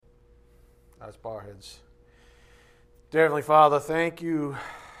Let's bow our heads. Dear Heavenly Father, thank you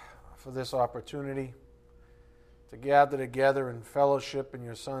for this opportunity to gather together in fellowship in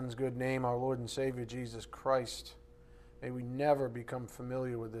your Son's good name, our Lord and Savior, Jesus Christ. May we never become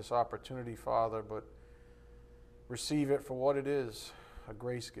familiar with this opportunity, Father, but receive it for what it is, a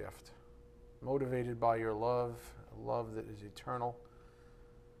grace gift, motivated by your love, a love that is eternal,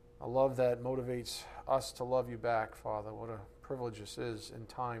 a love that motivates us to love you back, Father. What a privilege this is in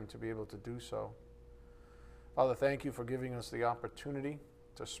time to be able to do so. Father, thank you for giving us the opportunity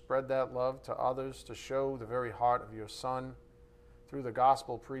to spread that love to others, to show the very heart of your Son through the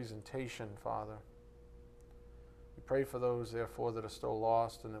gospel presentation, Father. We pray for those, therefore, that are still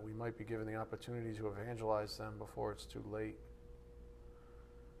lost, and that we might be given the opportunity to evangelize them before it's too late.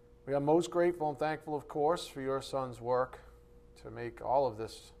 We are most grateful and thankful, of course, for your Son's work to make all of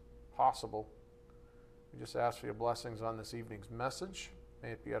this possible. We just ask for your blessings on this evening's message. May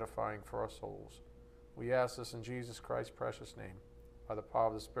it be edifying for our souls. We ask this in Jesus Christ's precious name. By the power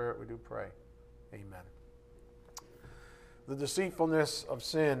of the Spirit we do pray. Amen. The Deceitfulness of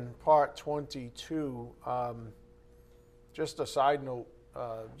Sin, Part 22. Just a side note,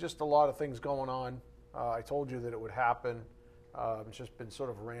 just a lot of things going on. I told you that it would happen. It's just been sort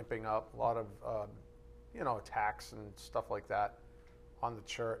of ramping up. A lot of, attacks and stuff like that on the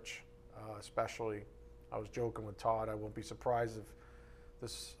church, especially. I was joking with Todd. I won't be surprised if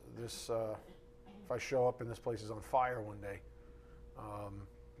if I show up and this place is on fire one day,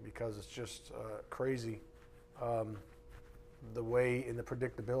 because it's just crazy, the way and the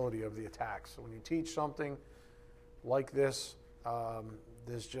predictability of the attacks. So when you teach something like this,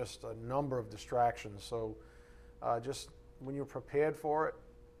 there's just a number of distractions. So just when you're prepared for it,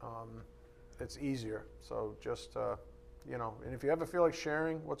 it's easier. So just, and if you ever feel like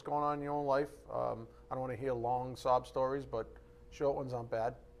sharing what's going on in your own life, I don't want to hear long sob stories, but short ones aren't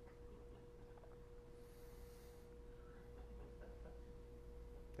bad.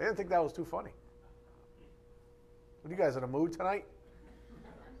 They didn't think that was too funny. What, are you guys in a mood tonight?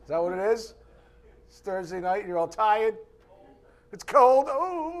 Is that what it is? It's Thursday night, you're all tired. It's cold.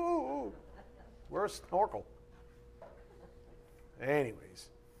 Oh, where's snorkel? Anyways,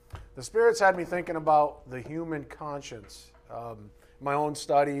 the Spirit's had me thinking about the human conscience. My own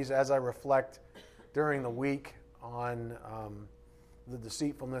studies, as I reflect during the week on the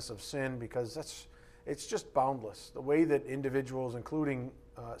deceitfulness of sin, because it's just boundless. The way that individuals, including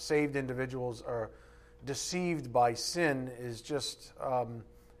saved individuals, are deceived by sin is just,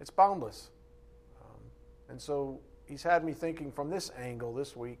 it's boundless. And so he's had me thinking from this angle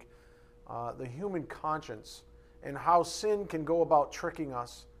this week, the human conscience and how sin can go about tricking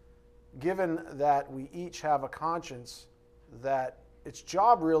us, given that we each have a conscience that its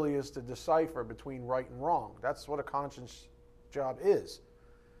job really is to decipher between right and wrong. That's what a conscience job is.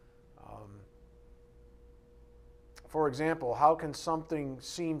 For example, how can something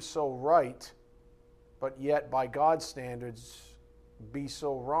seem so right, but yet by God's standards be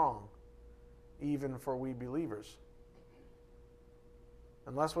so wrong, even for we believers?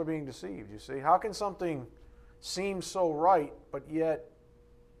 Unless we're being deceived, you see. How can something seem so right, but yet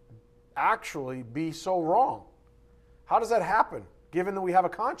actually be so wrong? How does that happen, given that we have a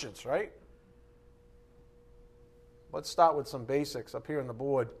conscience, right? Let's start with some basics up here on the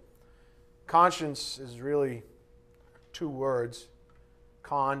board. Conscience is really two words,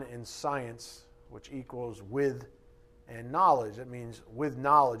 con and science, which equals with and knowledge. It means with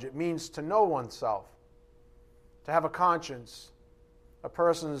knowledge. It means to know oneself. To have a conscience, a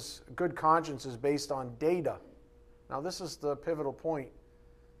person's good conscience is based on data. Now, this is the pivotal point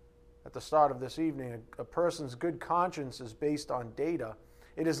at the start of this evening. A person's good conscience is based on data.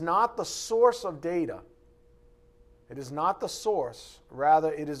 It is not the source of data. It is not the source.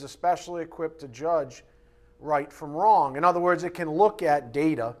 Rather, it is especially equipped to judge right from wrong. In other words, it can look at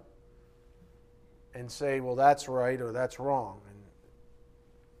data and say, well, that's right or that's wrong. And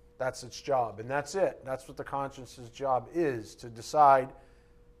that's its job. And that's it. That's what the conscience's job is, to decide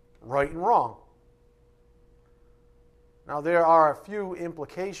right and wrong. Now, there are a few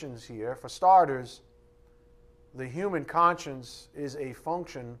implications here. For starters, the human conscience is a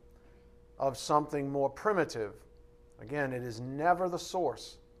function of something more primitive. Again, it is never the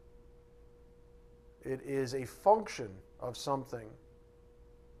source. It is a function of something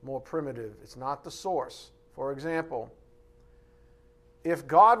more primitive. It's not the source. For example, if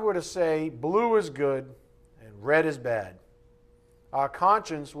God were to say blue is good and red is bad, our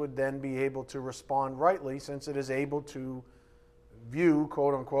conscience would then be able to respond rightly, since it is able to view,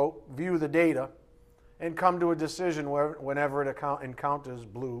 quote unquote, view the data and come to a decision whenever it encounters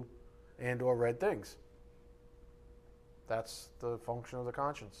blue and or red things. That's the function of the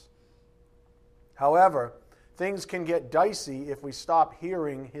conscience. However, things can get dicey if we stop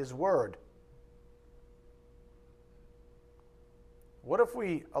hearing His Word. What if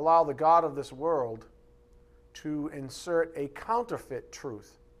we allow the God of this world to insert a counterfeit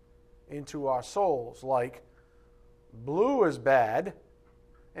truth into our souls, like blue is bad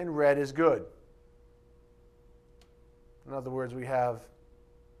and red is good? In other words, we have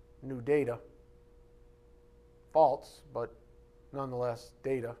new data. False, but nonetheless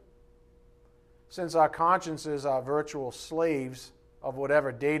data. Since our consciences are virtual slaves of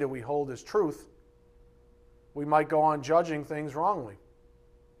whatever data we hold as truth, we might go on judging things wrongly.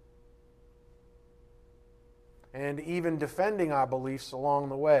 And even defending our beliefs along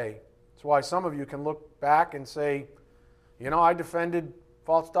the way. That's why some of you can look back and say, I defended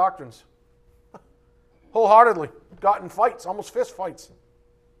false doctrines. Wholeheartedly. Got in fights, almost fist fights.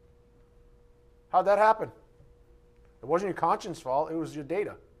 How'd that happen? It wasn't your conscience fault, it was your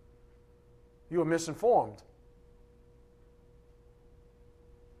data. You were misinformed.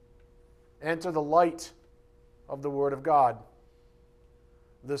 Enter the light of the Word of God.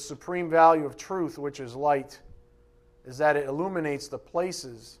 The supreme value of truth, which is light, is that it illuminates the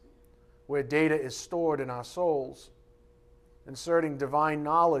places where data is stored in our souls, inserting divine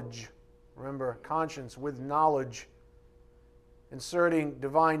knowledge. Remember, conscience with knowledge. Inserting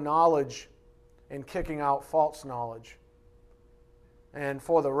divine knowledge and kicking out false knowledge. And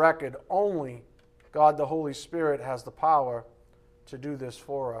for the record, only God the Holy Spirit has the power to do this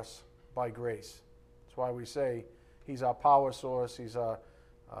for us by grace. That's why we say He's our power source, He's our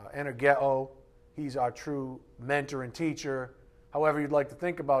energeo, He's our true mentor and teacher. However you'd like to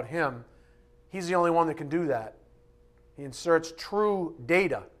think about Him, He's the only one that can do that. He inserts true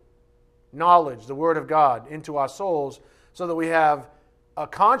data, knowledge, the Word of God, into our souls so that we have a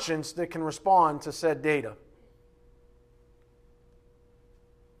conscience that can respond to said data.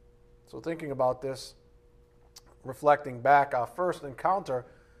 So thinking about this, reflecting back, our first encounter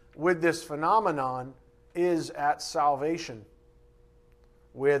with this phenomenon is at salvation,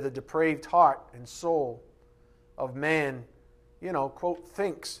 where the depraved heart and soul of man, quote,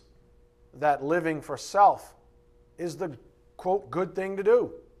 thinks that living for self is the, quote, good thing to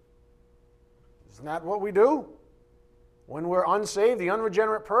do. Isn't that what we do? When we're unsaved, the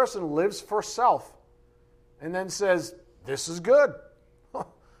unregenerate person lives for self and then says, this is good.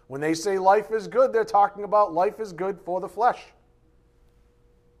 When they say life is good, they're talking about life is good for the flesh.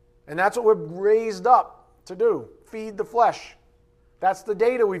 And that's what we're raised up to do, feed the flesh. That's the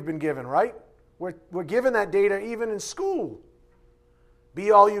data we've been given, right? We're given that data even in school.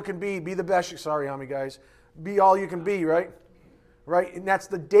 Be all you can be the best. Sorry, Army guys. Be all you can be, right? Right? And that's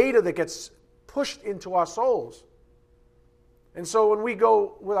the data that gets pushed into our souls. And so when we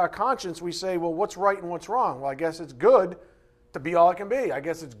go with our conscience, we say, well, what's right and what's wrong? Well, I guess it's good to be all I can be. I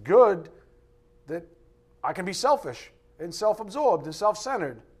guess it's good that I can be selfish and self-absorbed and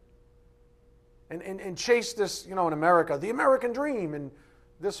self-centered. And chase this, in America, the American dream and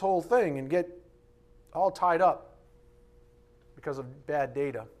this whole thing and get all tied up because of bad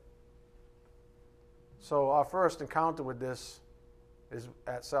data. So our first encounter with this is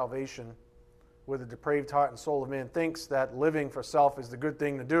at salvation, where the depraved heart and soul of man thinks that living for self is the good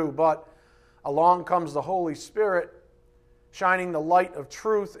thing to do, but along comes the Holy Spirit shining the light of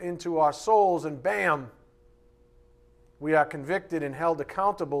truth into our souls, and bam, we are convicted and held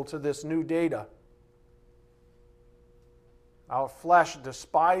accountable to this new data. Our flesh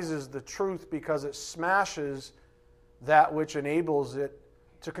despises the truth because it smashes that which enables it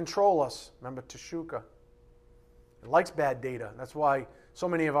to control us. Remember, Teshuka. It likes bad data. That's why so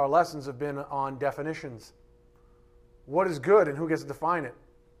many of our lessons have been on definitions. What is good and who gets to define it?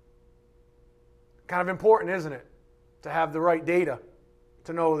 Kind of important, isn't it? To have the right data.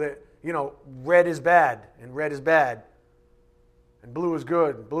 To know that, red is bad and red is bad. And blue is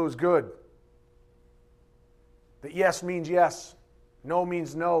good and blue is good. That yes means yes, no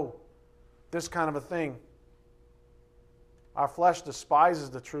means no, this kind of a thing. Our flesh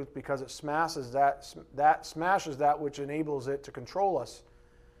despises the truth because it smashes that which enables it to control us,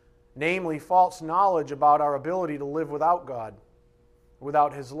 namely false knowledge about our ability to live without God,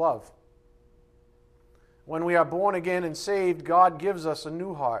 without His love. When we are born again and saved, God gives us a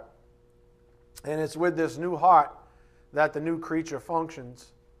new heart, and it's with this new heart that the new creature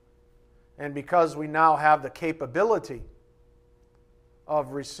functions. And because we now have the capability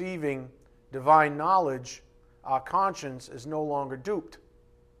of receiving divine knowledge, our conscience is no longer duped.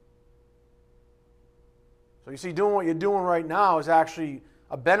 So you see, doing what you're doing right now is actually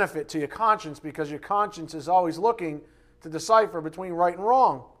a benefit to your conscience, because your conscience is always looking to decipher between right and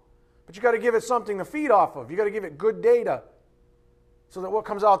wrong. But you've got to give it something to feed off of. You've got to give it good data so that what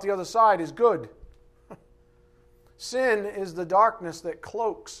comes out the other side is good Sin is the darkness that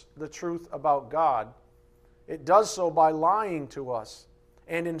cloaks the truth about God. It does so by lying to us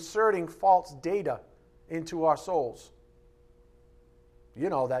and inserting false data into our souls. You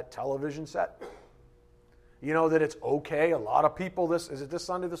know, that television set. You know that it's okay. A lot of people is it this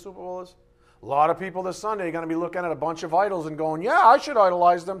Sunday the Super Bowl is? A lot of people this Sunday are going to be looking at a bunch of idols and going, yeah, I should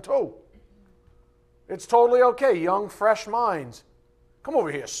idolize them too. It's totally okay. Young, fresh minds. Come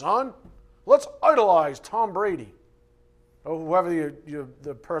over here, son. Let's idolize Tom Brady. Or whoever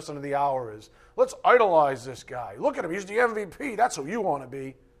the person of the hour is. Let's idolize this guy. Look at him. He's the MVP. That's who you want to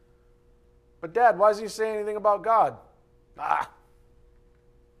be. But Dad, why doesn't he say anything about God?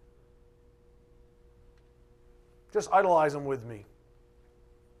 Just idolize him with me.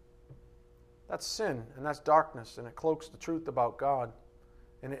 That's sin, and that's darkness, and it cloaks the truth about God,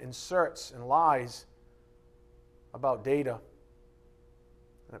 and it inserts and lies about data,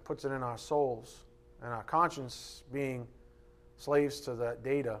 and it puts it in our souls, and our conscience being slaves to that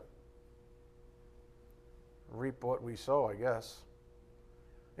data. Reap what we sow, I guess.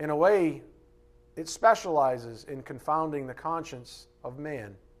 In a way, it specializes in confounding the conscience of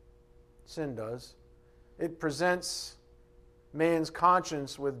man. Sin does. It presents man's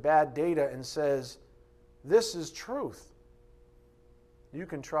conscience with bad data and says, this is truth. You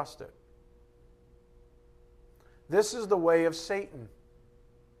can trust it. This is the way of Satan,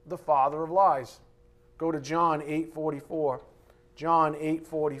 the father of lies. Go to John 8:44. John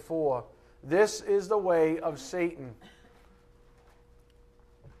 8:44. This is the way of Satan.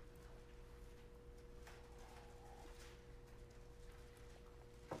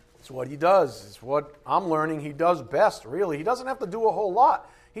 It's what he does. It's what I'm learning he does best, really. He doesn't have to do a whole lot.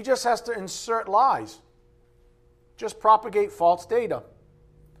 He just has to insert lies. Just propagate false data.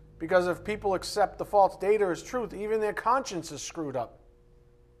 Because if people accept the false data as truth, even their conscience is screwed up.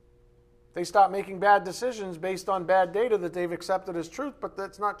 They start making bad decisions based on bad data that they've accepted as truth, but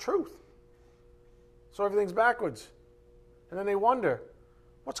that's not truth. So everything's backwards. And then they wonder,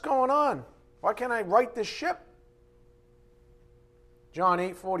 what's going on? Why can't I right this ship? John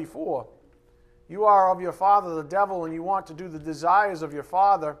 8:44. You are of your father the devil, and you want to do the desires of your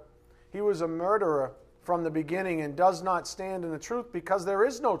father. He was a murderer from the beginning and does not stand in the truth because there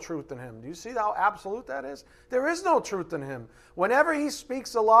is no truth in him. Do you see how absolute that is? There is no truth in him. Whenever he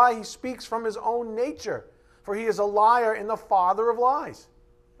speaks a lie, he speaks from his own nature, for he is a liar and the father of lies.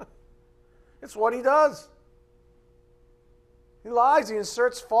 It's what he does. He lies. He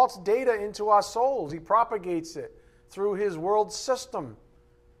inserts false data into our souls. He propagates it through his world system.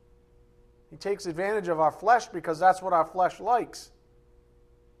 He takes advantage of our flesh because that's what our flesh likes.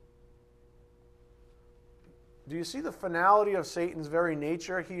 Do you see the finality of Satan's very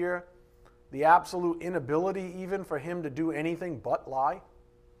nature here? The absolute inability even for him to do anything but lie?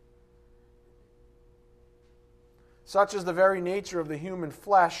 Such is the very nature of the human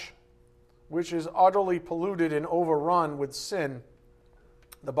flesh, which is utterly polluted and overrun with sin.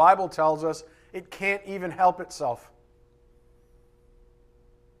 The Bible tells us it can't even help itself.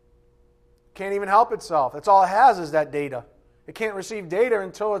 Can't even help itself. That's all it has is that data. It can't receive data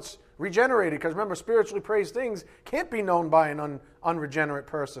until it's regenerated. Because remember, spiritually praised things can't be known by an unregenerate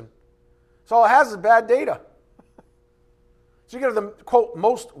person. So all it has is bad data. So you get the, quote,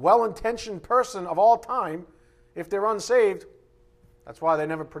 most well-intentioned person of all time, if they're unsaved, that's why they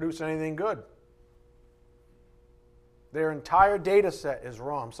never produce anything good. Their entire data set is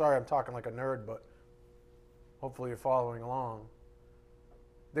wrong. I'm sorry I'm talking like a nerd, but hopefully you're following along.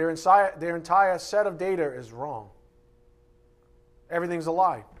 Their entire set of data is wrong. Everything's a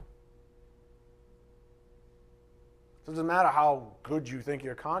lie. It doesn't matter how good you think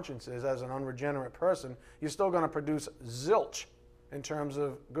your conscience is as an unregenerate person, you're still going to produce zilch in terms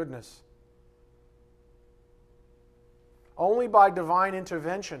of goodness. Only by divine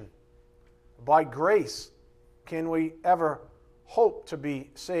intervention, by grace, can we ever hope to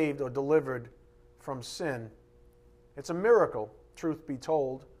be saved or delivered from sin. It's a miracle, truth be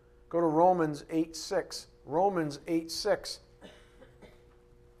told. Go to Romans 8:6. Romans 8:6.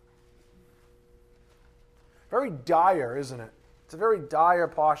 Very dire, isn't it? It's a very dire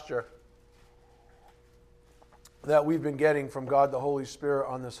posture that we've been getting from God the Holy Spirit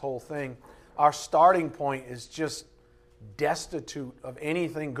on this whole thing. Our starting point is just destitute of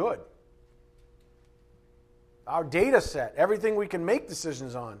anything good. Our data set, everything we can make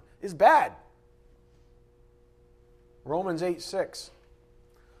decisions on, is bad. Romans 8:6.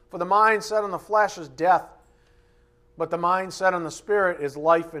 For the mind set on the flesh is death, but the mind set on the Spirit is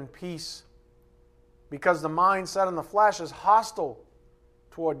life and peace. Because the mind set on the flesh is hostile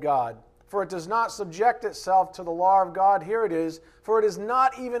toward God. For it does not subject itself to the law of God. Here it is. For it is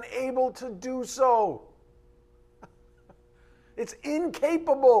not even able to do so. It's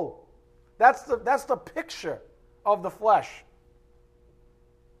incapable. That's the picture of the flesh.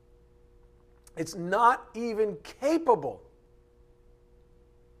 It's not even capable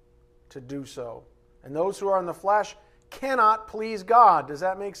to do so. And those who are in the flesh cannot please God. Does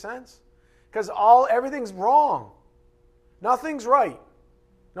that make sense? Because everything's wrong. Nothing's right.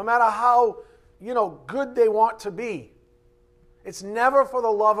 No matter how, good they want to be. It's never for the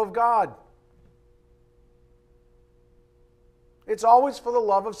love of God. It's always for the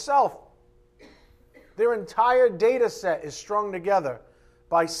love of self. Their entire data set is strung together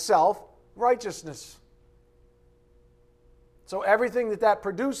by self-righteousness. So everything that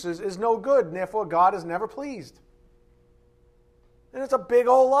produces is no good, and therefore God is never pleased. And it's a big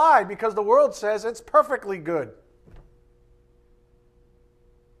old lie, because the world says it's perfectly good.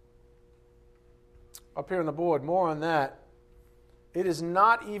 Up here on the board, more on that. It is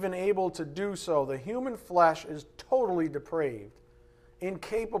not even able to do so. The human flesh is totally depraved,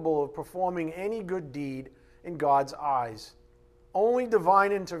 incapable of performing any good deed in God's eyes. Only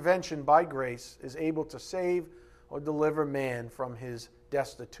divine intervention by grace is able to save or deliver man from his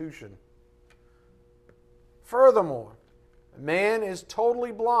destitution. Furthermore, man is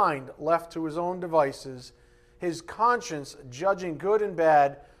totally blind, left to his own devices, his conscience judging good and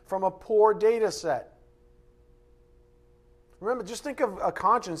bad from a poor data set. Remember, just think of a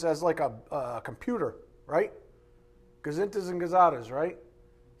conscience as like a computer, right? Gazintas and gazatas, right?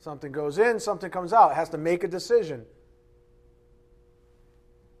 Something goes in, something comes out. It has to make a decision.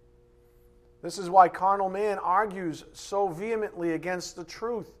 This is why carnal man argues so vehemently against the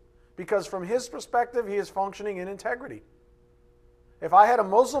truth, because from his perspective, he is functioning in integrity. If I had a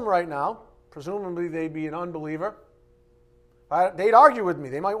Muslim right now, presumably they'd be an unbeliever, they'd argue with me.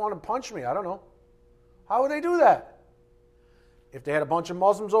 They might want to punch me. I don't know. How would they do that? If they had a bunch of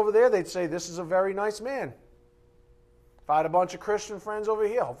Muslims over there, they'd say, this is a very nice man. If I had a bunch of Christian friends over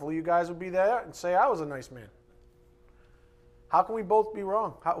here, hopefully you guys would be there and say I was a nice man. How can we both be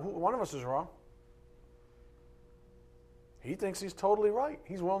wrong? One of us is wrong. He thinks he's totally right.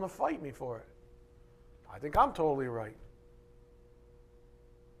 He's willing to fight me for it. I think I'm totally right.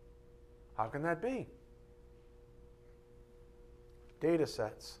 How can that be? Data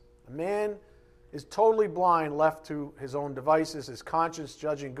sets. A man is totally blind, left to his own devices, his conscience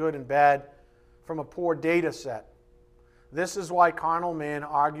judging good and bad from a poor data set. This is why carnal man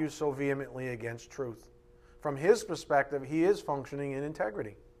argues so vehemently against truth. From his perspective, he is functioning in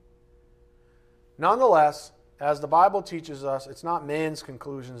integrity. Nonetheless, as the Bible teaches us, it's not man's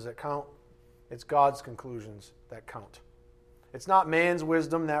conclusions that count, it's God's conclusions that count. It's not man's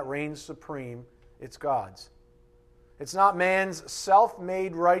wisdom that reigns supreme, it's God's. It's not man's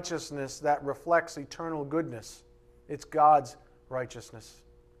self-made righteousness that reflects eternal goodness. It's God's righteousness.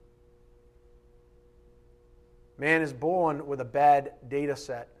 Man is born with a bad data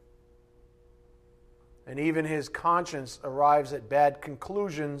set. And even his conscience arrives at bad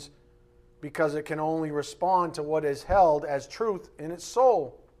conclusions because it can only respond to what is held as truth in its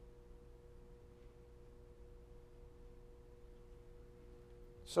soul.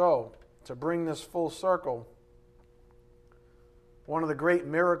 So, to bring this full circle, one of the great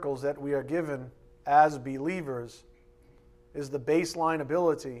miracles that we are given as believers is the baseline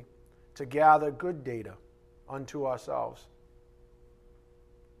ability to gather good data unto ourselves.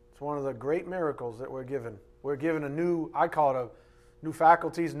 It's one of the great miracles that we're given. We're given I call it new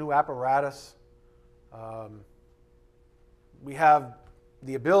faculties, new apparatus. We have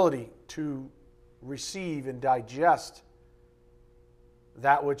the ability to receive and digest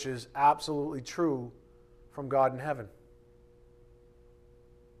that which is absolutely true from God in heaven.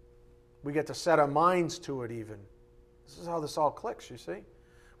 We get to set our minds to it even. This is how this all clicks, you see.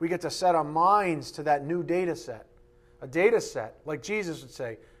 We get to set our minds to that new data set. A data set, like Jesus would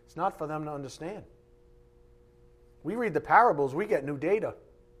say, it's not for them to understand. We read the parables, we get new data.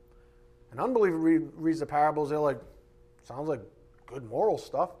 An unbeliever reads the parables, they're like, sounds like good moral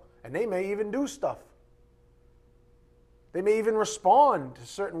stuff. And they may even do stuff. They may even respond to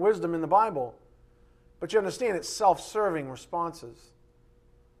certain wisdom in the Bible. But you understand, it's self-serving responses.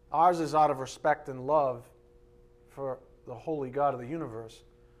 Ours is out of respect and love for the holy God of the universe,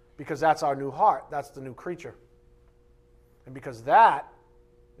 because that's our new heart. That's the new creature. And because that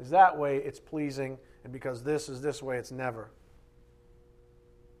is that way, it's pleasing, and because this is this way, it's never.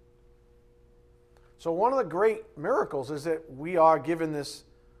 So one of the great miracles is that we are given this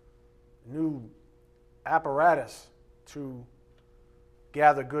new apparatus to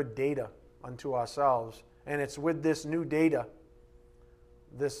gather good data unto ourselves. And it's with this new data,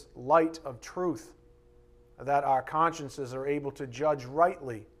 this light of truth, that our consciences are able to judge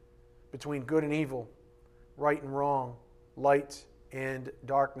rightly between good and evil, right and wrong, light and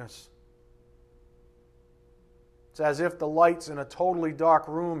darkness. It's as if the lights in a totally dark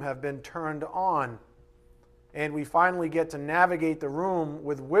room have been turned on, and we finally get to navigate the room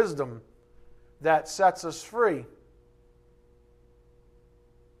with wisdom that sets us free.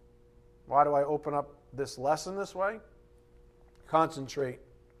 Why do I open up this lesson this way? Concentrate,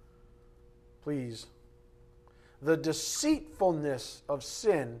 please. The deceitfulness of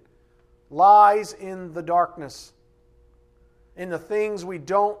sin lies in the darkness, in the things we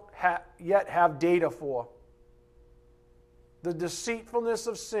don't yet have data for. The deceitfulness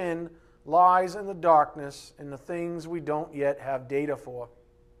of sin lies in the darkness, in the things we don't yet have data for.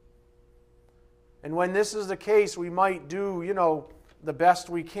 And when this is the case, we might do, the best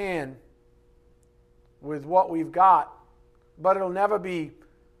we can with what we've got, but it'll never be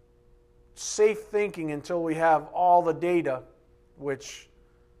safe thinking until we have all the data, which,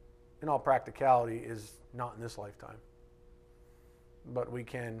 in all practicality, is not in this lifetime. But we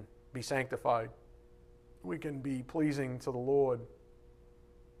can be sanctified. We can be pleasing to the Lord.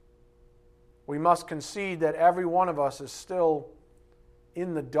 We must concede that every one of us is still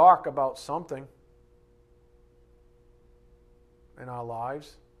in the dark about something in our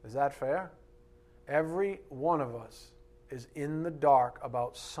lives. Is that fair? Every one of us is in the dark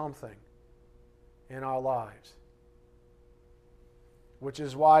about something in our lives. Which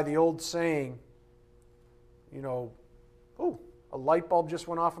is why the old saying, a light bulb just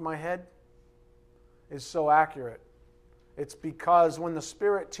went off in my head, is so accurate. It's because when the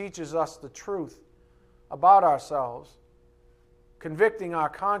Spirit teaches us the truth about ourselves, convicting our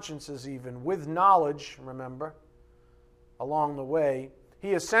consciences even with knowledge, remember, along the way,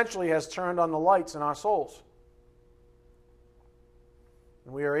 He essentially has turned on the lights in our souls.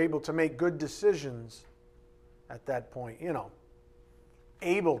 And we are able to make good decisions at that point.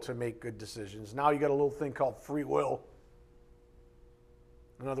 Able to make good decisions. Now you got a little thing called free will.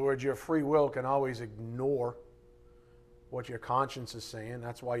 In other words, your free will can always ignore what your conscience is saying.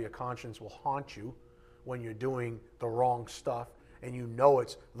 That's why your conscience will haunt you when you're doing the wrong stuff, and you know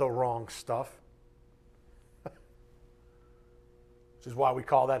it's the wrong stuff. Which is why we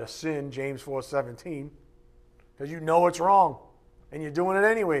call that a sin, James 4:17, because you know it's wrong, and you're doing it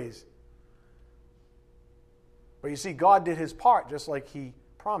anyways. But you see, God did His part, just like He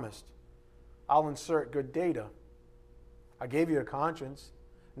promised. I'll insert good data. I gave you a conscience.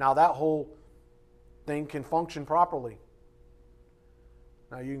 Now that whole thing can function properly.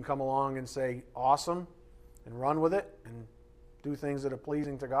 Now you can come along and say, awesome, and run with it, and do things that are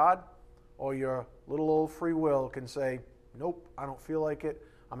pleasing to God. Or your little old free will can say, nope, I don't feel like it.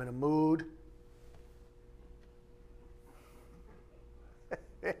 I'm in a mood.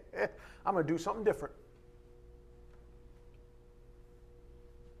 I'm going to do something different.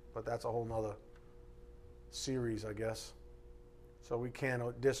 But that's a whole nother series, I guess. So we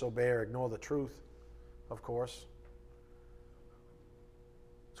can't disobey or ignore the truth, of course.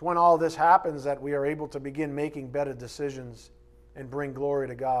 It's when all this happens that we are able to begin making better decisions and bring glory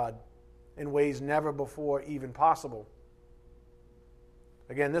to God in ways never before even possible.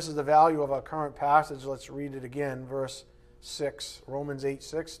 Again, this is the value of our current passage. Let's read it again, verse 6. Romans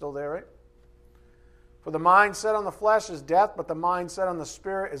 8:6, still there, right? For the mind set on the flesh is death, but the mind set on the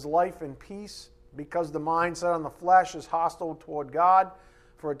Spirit is life and peace. Because the mind set on the flesh is hostile toward God,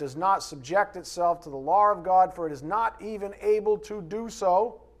 for it does not subject itself to the law of God, for it is not even able to do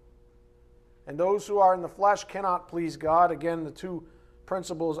so. And those who are in the flesh cannot please God. Again, the two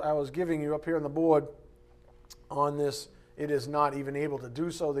principles I was giving you up here on the board on this, it is not even able to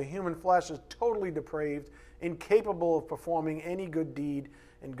do so. The human flesh is totally depraved, incapable of performing any good deed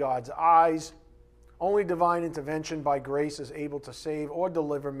in God's eyes. Only divine intervention by grace is able to save or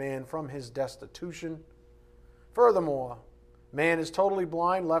deliver man from his destitution. Furthermore, man is totally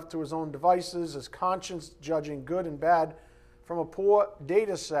blind, left to his own devices, his conscience judging good and bad from a poor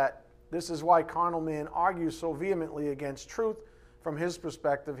data set. This is why carnal man argues so vehemently against truth. From his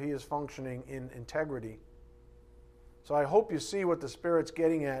perspective, he is functioning in integrity. So I hope you see what the Spirit's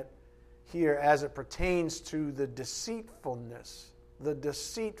getting at here as it pertains to the deceitfulness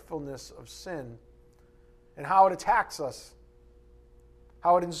of sin, and how it attacks us,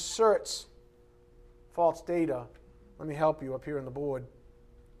 how it inserts false data. Let me help you up here on the board.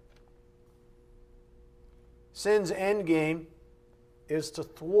 Sin's end game is to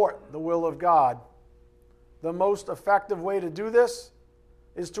thwart the will of God. The most effective way to do this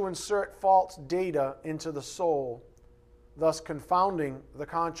is to insert false data into the soul, thus confounding the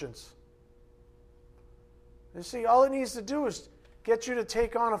conscience. You see, all it needs to do is get you to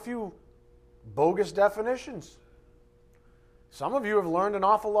take on a few bogus definitions. Some of you have learned an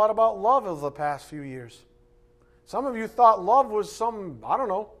awful lot about love over the past few years. Some of you thought love was some, I don't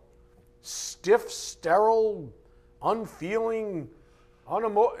know, stiff, sterile, unfeeling,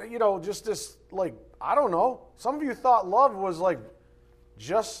 just this, like, I don't know. Some of you thought love was like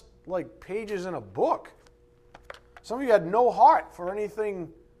just like pages in a book. Some of you had no heart for anything,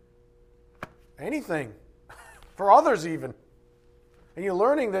 for others even. And you're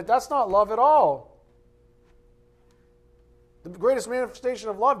learning that that's not love at all. The greatest manifestation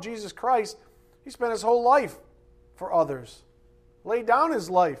of love, Jesus Christ, he spent his whole life for others. Laid down his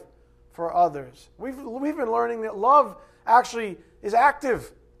life for others. We've been learning that love actually is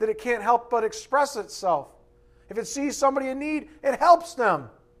active, that it can't help but express itself. If it sees somebody in need, it helps them.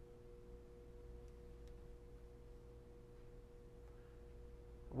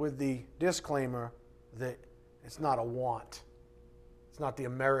 With the disclaimer that it's not a want. It's not the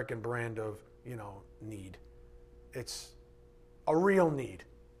American brand of, need. It's a real need.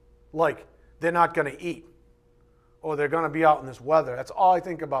 Like, they're not going to eat. Or they're going to be out in this weather. That's all I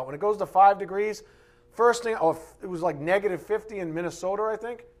think about. When it goes to 5 degrees, first thing, it was like negative 50 in Minnesota, I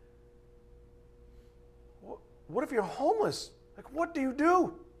think. What if you're homeless? Like, what do you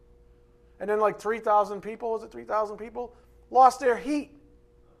do? And then like 3,000 people, was it 3,000 people, lost their heat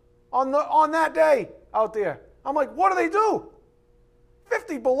on that day out there. I'm like, what do they do?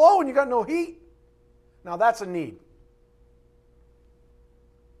 50 below and you got no heat? Now that's a need.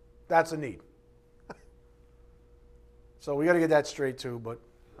 That's a need. So we got to get that straight too, but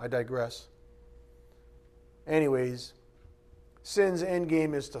I digress. Anyways, sin's end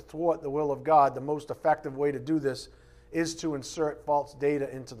game is to thwart the will of God. The most effective way to do this is to insert false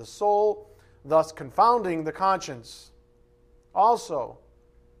data into the soul, thus confounding the conscience. Also,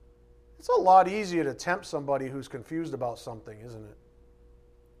 it's a lot easier to tempt somebody who's confused about something, isn't it?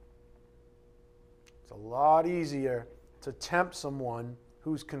 It's a lot easier to tempt someone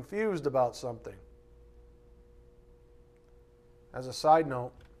who's confused about something. As a side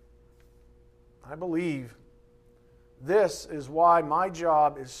note, I believe this is why my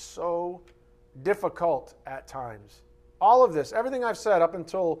job is so difficult at times. All of this, everything I've said up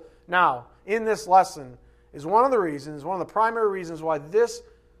until now in this lesson is one of the reasons, one of the primary reasons why this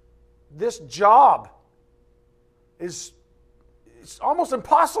job is it's almost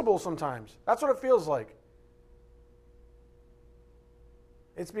impossible sometimes. That's what it feels like.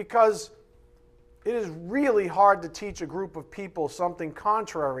 It's because it is really hard to teach a group of people something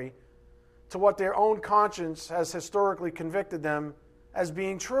contrary to what their own conscience has historically convicted them as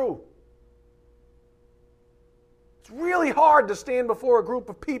being true. It's really hard to stand before a group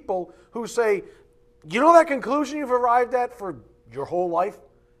of people who say, you know that conclusion you've arrived at for your whole life?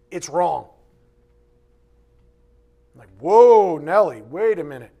 It's wrong. I'm like, whoa, Nelly, wait a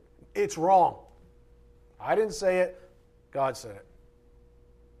minute. It's wrong. I didn't say it. God said it.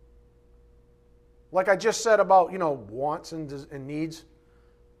 Like I just said about, wants and needs.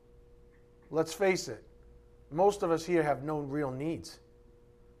 Let's face it. Most of us here have no real needs.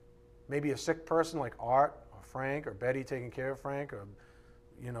 Maybe a sick person like Art or Frank or Betty taking care of Frank or,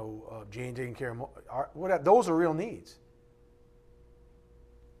 Jane taking care of Art. Whatever. Those are real needs.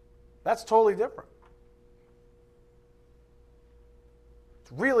 That's totally different.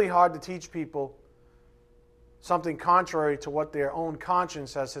 It's really hard to teach people something contrary to what their own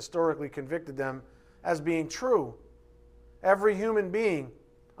conscience has historically convicted them as being true. Every human being,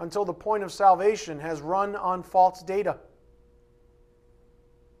 until the point of salvation, has run on false data.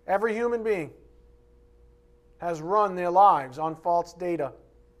 Every human being has run their lives on false data.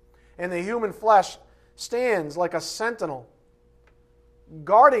 And the human flesh stands like a sentinel,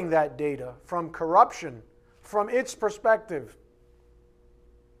 guarding that data from corruption, from its perspective.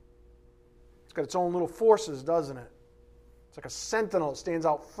 It's got its own little forces, doesn't it? It's like a sentinel. It stands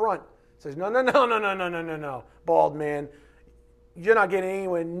out front. It says, no, bald man. You're not getting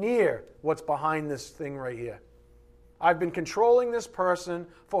anywhere near what's behind this thing right here. I've been controlling this person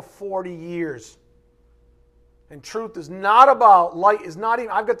for 40 years. And truth is not about, light is not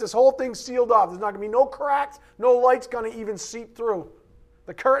even, I've got this whole thing sealed off. There's not going to be no cracks, no light's going to even seep through.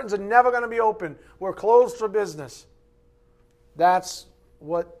 The curtains are never going to be open. We're closed for business. That's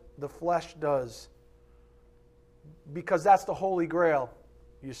what the flesh does. Because that's the Holy Grail,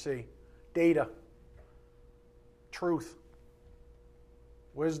 you see. Data. Truth.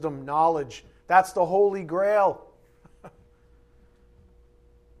 Wisdom, knowledge. That's the Holy Grail.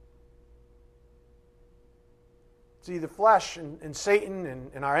 See, the flesh and Satan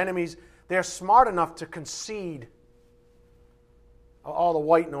and our enemies, they're smart enough to concede all the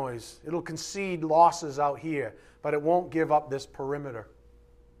white noise. It'll concede losses out here, but it won't give up this perimeter.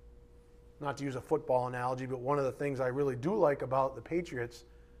 Not to use a football analogy, but one of the things I really do like about the Patriots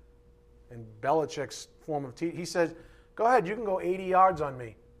in Belichick's form of he says, go ahead, you can go 80 yards on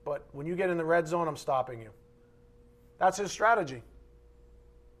me, but when you get in the red zone, I'm stopping you. That's his strategy.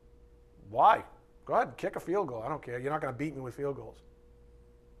 Why? Go ahead, kick a field goal. I don't care. You're not going to beat me with field goals.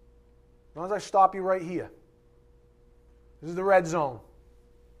 As long as I stop you right here. This is the red zone.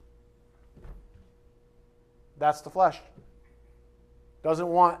 That's the flesh. Doesn't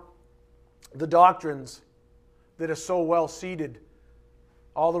want the doctrines that are so well seated.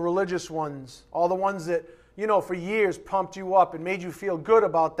 All the religious ones. All the ones that, for years pumped you up and made you feel good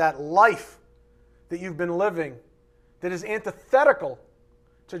about that life that you've been living that is antithetical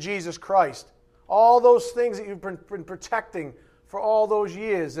to Jesus Christ. All those things that you've been protecting for all those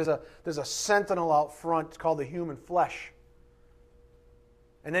years. There's a sentinel out front called the human flesh.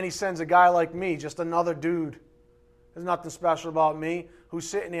 And then he sends a guy like me, just another dude. There's nothing special about me, who's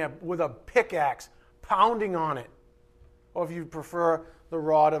sitting there with a pickaxe, pounding on it. Or if you prefer, the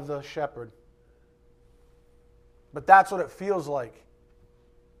rod of the shepherd. But that's what it feels like.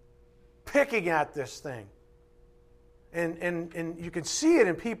 Picking at this thing. And you can see it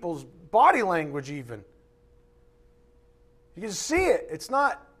in people's body language even. You can see it.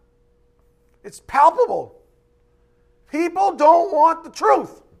 It's palpable. People don't want the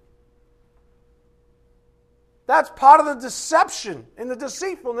truth. That's part of the deception and the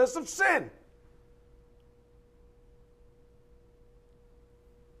deceitfulness of sin.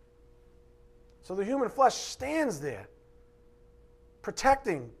 So the human flesh stands there,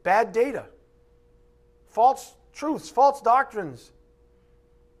 protecting bad data, false truths, false doctrines,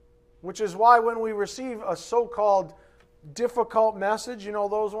 which is why when we receive a so-called difficult message,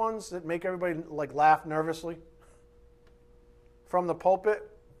 those ones that make everybody laugh nervously from the pulpit,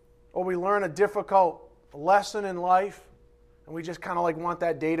 or we learn a difficult lesson in life, and we just kind of want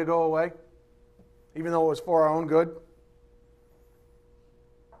that day to go away, even though it was for our own good.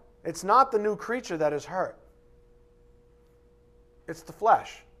 It's not the new creature that is hurt. It's the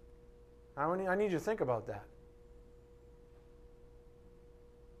flesh. I need you to think about that.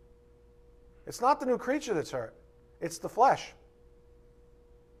 It's not the new creature that's hurt. It's the flesh.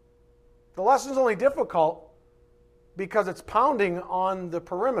 The lesson's only difficult because it's pounding on the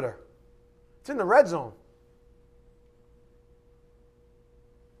perimeter. It's in the red zone.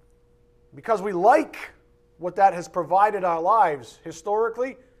 Because we like what that has provided our lives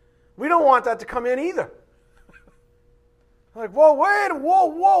historically, we don't want that to come in either. Whoa.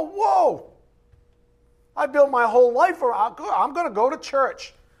 I built my whole life around, I'm going to go to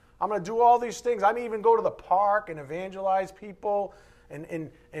church. I'm going to do all these things. I may even go to the park and evangelize people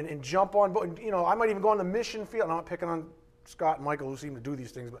and jump on, I might even go on the mission field. I'm not picking on Scott and Michael who seem to do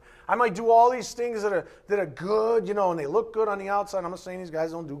these things, but I might do all these things that are good, and they look good on the outside. I'm not saying these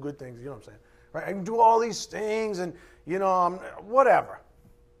guys don't do good things, you know what I'm saying? Right? I can do all these things and, whatever.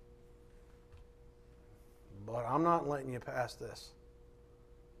 But I'm not letting you pass this.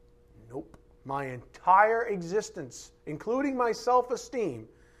 Nope. My entire existence, including my self-esteem,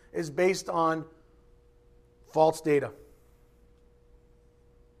 is based on false data.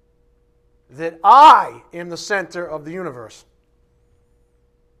 That I am the center of the universe.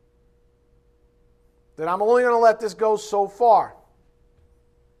 That I'm only going to let this go so far.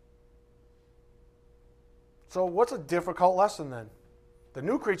 So what's a difficult lesson then? The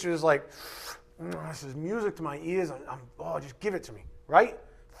new creature is this is music to my ears. Just give it to me, right?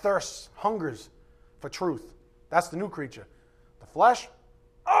 Thirsts, hungers for truth. That's the new creature. The flesh,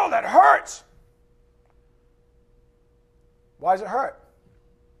 that hurts. Why does it hurt?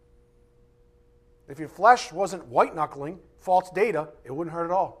 If your flesh wasn't white-knuckling false data, it wouldn't hurt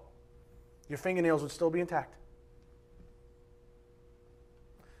at all. Your fingernails would still be intact.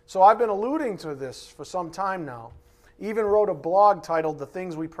 So I've been alluding to this for some time now. Even wrote a blog titled The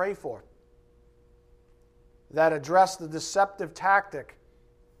Things We Pray For that addressed the deceptive tactic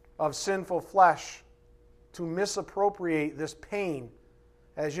of sinful flesh to misappropriate this pain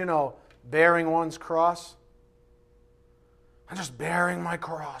as, bearing one's cross. I'm just bearing my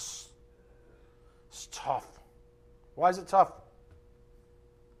cross. It's tough. Why is it tough?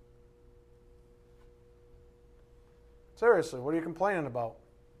 Seriously, what are you complaining about?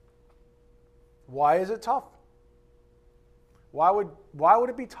 Why is it tough? Why would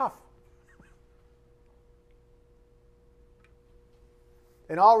it be tough?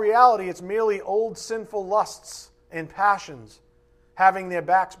 In all reality, it's merely old sinful lusts and passions having their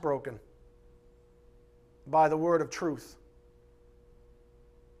backs broken by the word of truth.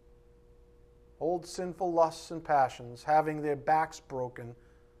 Old sinful lusts and passions having their backs broken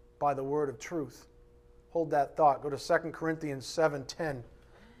by the word of truth. Hold that thought. Go to 2 Corinthians 7:10.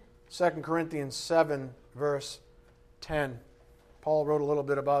 2 Corinthians 7, verse 10. Paul wrote a little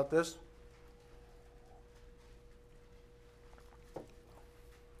bit about this.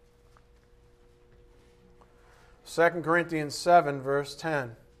 2 Corinthians 7, verse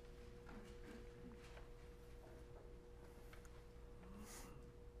 10.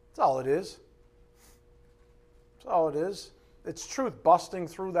 That's all it is. That's all it is. It's truth busting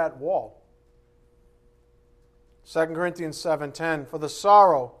through that wall. 2 Corinthians 7:10, for the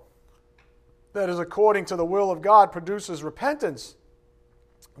sorrow that is according to the will of God produces repentance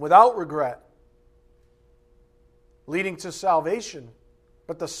without regret, leading to salvation.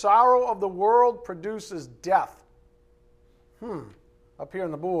 But the sorrow of the world produces death. Up here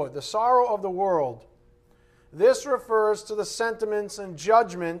on the board. The sorrow of the world. This refers to the sentiments and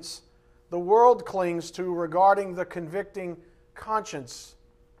judgments the world clings to regarding the convicting conscience.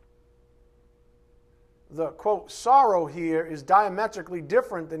 The, quote, sorrow here is diametrically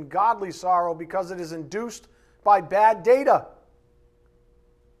different than godly sorrow because it is induced by bad data.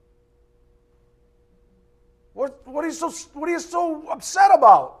 What are you so upset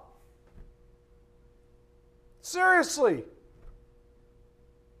about? Seriously.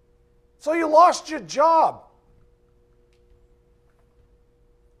 So you lost your job.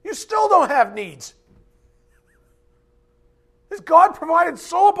 You still don't have needs. Has God provided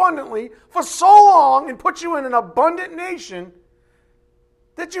so abundantly for so long and put you in an abundant nation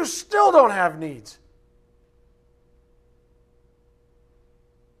that you still don't have needs?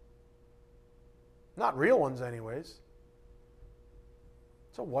 Not real ones anyways.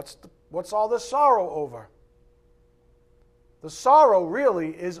 So what's all this sorrow over? The sorrow really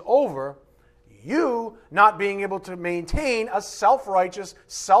is over you not being able to maintain a self-righteous,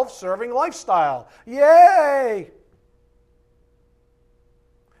 self-serving lifestyle. Yay!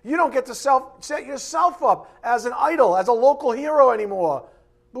 You don't get to set yourself up as an idol, as a local hero anymore.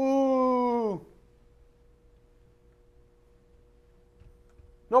 Boo!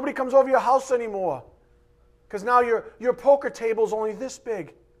 Nobody comes over your house anymore because now your poker table's only this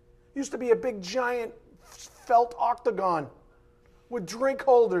big. Used to be a big, giant felt octagon with drink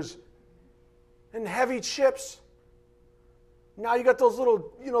holders and heavy chips. Now you got those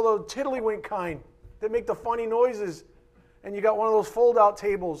little, the tiddlywink kind that make the funny noises. And you got one of those fold-out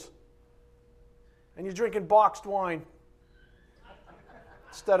tables. And you're drinking boxed wine.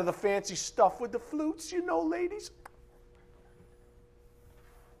 Instead of the fancy stuff with the flutes, ladies.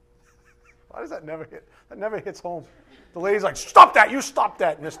 Why does that never hit? That never hits home. The lady's like, stop that, you stop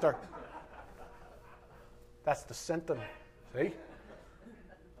that, mister. That's the sentiment. See?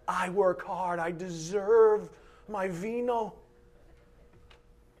 I work hard. I deserve my vino.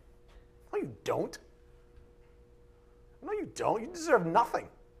 No, you don't. No, you don't. You deserve nothing.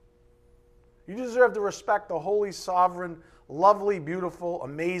 You deserve to respect the holy, sovereign, lovely, beautiful,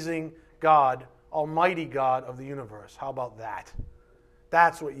 amazing God, almighty God of the universe. How about that?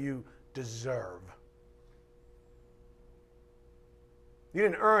 That's what you deserve. You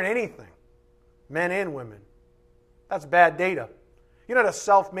didn't earn anything, men and women. That's bad data. You're not a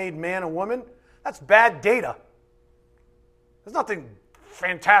self-made man or woman. That's bad data. There's nothing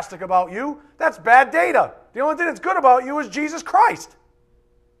fantastic about you. That's bad data. The only thing that's good about you is Jesus Christ.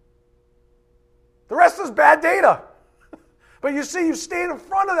 The rest is bad data. But you see, you stand in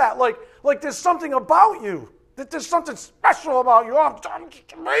front of that like there's something about you. That there's something special about you. I'm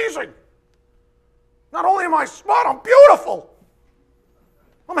just amazing. Not only am I smart, I'm beautiful.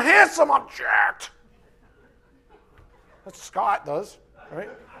 I'm handsome, I'm jacked. That's what Scott does, right?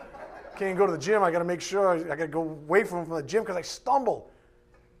 Can't go to the gym. I got to make sure I got to go away from the gym because I stumble.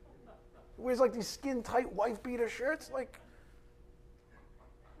 He wears like these skin-tight wife-beater shirts. Like,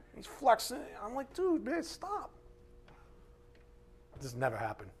 he's flexing. I'm like, dude, man, stop. This never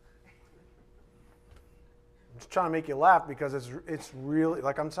happened. I'm just trying to make you laugh because it's really,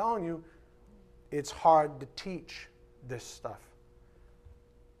 like I'm telling you, it's hard to teach this stuff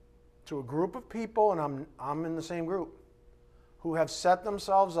to a group of people, and I'm in the same group, who have set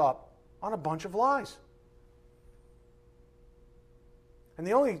themselves up on a bunch of lies. And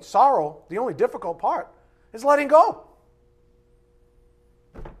the only sorrow, the only difficult part, is letting go.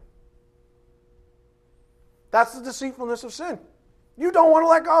 That's the deceitfulness of sin. You don't want to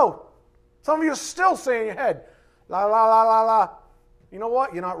let go. Some of you are still saying in your head, la, la, la, la, la. You know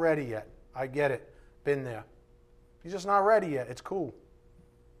what? You're not ready yet. I get it. Been there. You're just not ready yet. It's cool.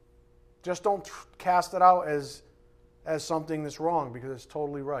 Just don't cast it out as something that's wrong because it's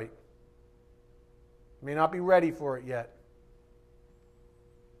totally right. You may not be ready for it yet.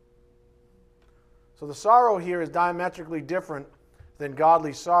 So the sorrow here is diametrically different than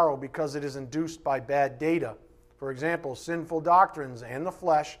godly sorrow because it is induced by bad data. For example, sinful doctrines and the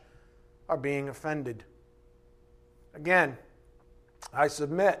flesh are being offended. Again, I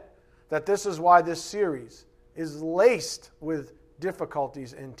submit that this is why this series is laced with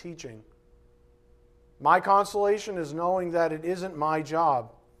difficulties in teaching. My consolation is knowing that it isn't my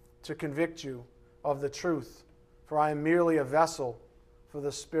job to convict you of the truth, for I am merely a vessel for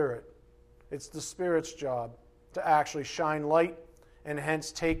the Spirit. It's the Spirit's job to actually shine light and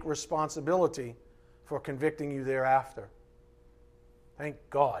hence take responsibility for convicting you thereafter. Thank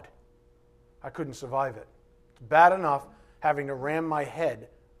God I couldn't survive it. It's bad enough having to ram my head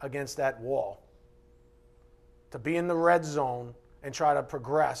against that wall, to be in the red zone and try to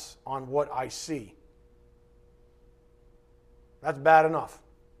progress on what I see. That's bad enough.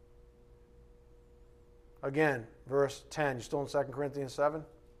 Again, verse 10. You still in 2 Corinthians 7?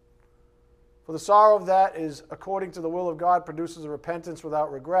 For the sorrow of that is according to the will of God, produces a repentance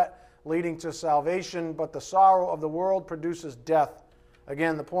without regret, leading to salvation, but the sorrow of the world produces death.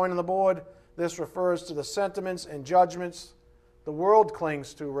 Again, the point on the board, this refers to the sentiments and judgments the world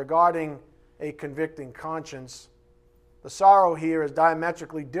clings to regarding a convicting conscience. The sorrow here is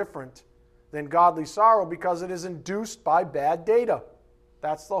diametrically different than godly sorrow because it is induced by bad data.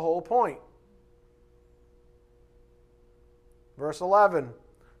 That's the whole point. Verse 11,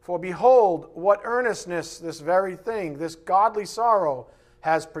 for behold, what earnestness this very thing, this godly sorrow,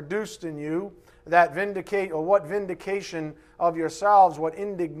 has produced in you, that what vindication of yourselves, what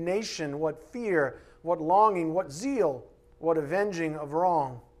indignation, what fear, what longing, what zeal, what avenging of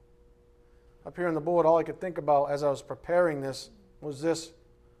wrong. Up here on the board, all I could think about as I was preparing this was this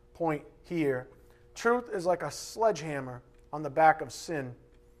point here. Truth is like a sledgehammer on the back of sin.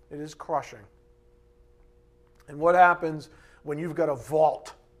 It is crushing. And what happens when you've got a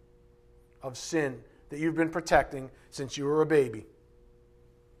vault of sin that you've been protecting since you were a baby?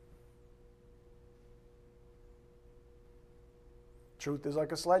 Truth is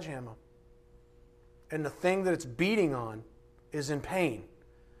like a sledgehammer. And the thing that it's beating on is in pain.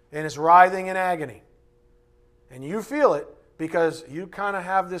 And it's writhing in agony. And you feel it because you kind of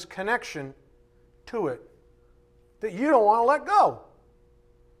have this connection to it that you don't want to let go.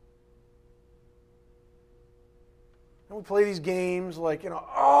 And we play these games like,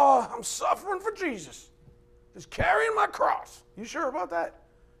 I'm suffering for Jesus. Just carrying my cross. You sure about that?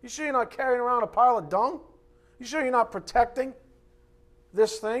 You sure you're not carrying around a pile of dung? You sure you're not protecting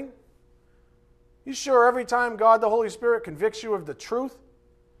this thing? You sure every time God the Holy Spirit convicts you of the truth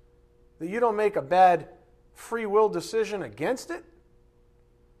that you don't make a bad free will decision against it?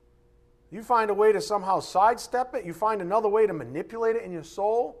 You find a way to somehow sidestep it? You find another way to manipulate it in your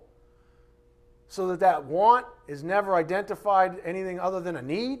soul so that want is never identified anything other than a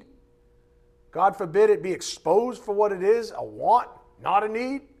need? God forbid it be exposed for what it is, a want, not a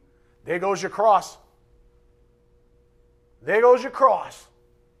need. There goes your cross. There goes your cross.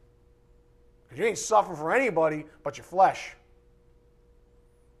 Because you ain't suffering for anybody but your flesh.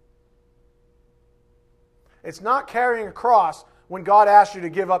 It's not carrying a cross when God asks you to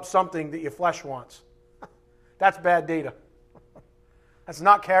give up something that your flesh wants. That's bad data. That's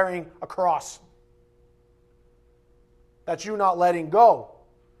not carrying a cross. That's you not letting go.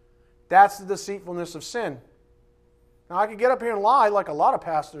 That's the deceitfulness of sin. Now, I could get up here and lie like a lot of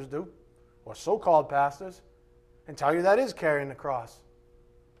pastors do, or so-called pastors, and tell you that is carrying the cross.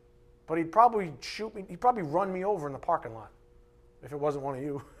 But he'd probably shoot me, he'd probably run me over in the parking lot if it wasn't one of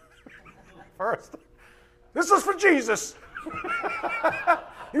you. First. This is for Jesus.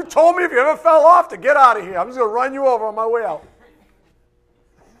 You told me if you ever fell off to get out of here. I'm just going to run you over on my way out.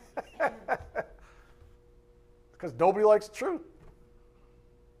 Because nobody likes the truth.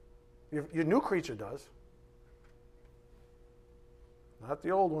 Your new creature does. Not the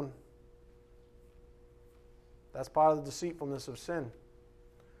old one. That's part of the deceitfulness of sin.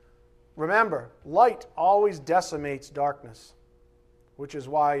 Remember, light always decimates darkness, which is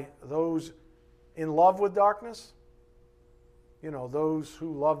why those in love with darkness, those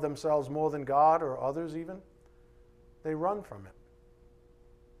who love themselves more than God or others even, they run from it.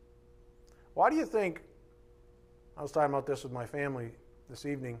 Why do you think, I was talking about this with my family this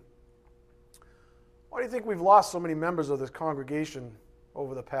evening, why do you think we've lost so many members of this congregation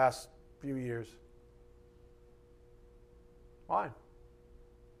over the past few years? Why?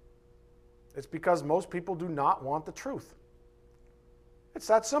 It's because most people do not want the truth. It's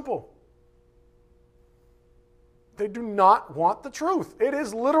that simple. They do not want the truth. It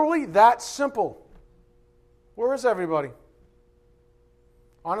is literally that simple. Where is everybody?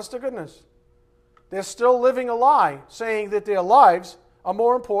 Honest to goodness. They're still living a lie, saying that their lives are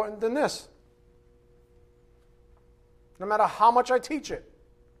more important than this. No matter how much I teach it,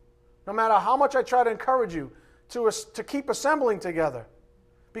 no matter how much I try to encourage you to keep assembling together,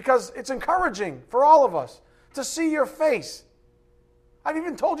 because it's encouraging for all of us to see your face. I've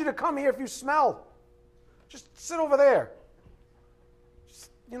even told you to come here if you smell. Just sit over there.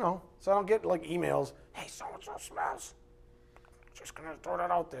 Just, So I don't get like emails, hey, so-and-so smells. Just going to throw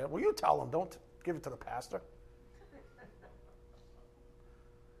that out there. Well, you tell them. Don't give it to the pastor.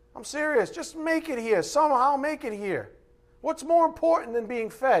 I'm serious. Just make it here. Somehow make it here. What's more important than being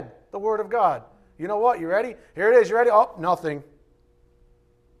fed the Word of God? You know what? You ready? Here it is. You ready? Oh, nothing.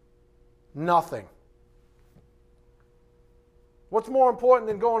 Nothing. What's more important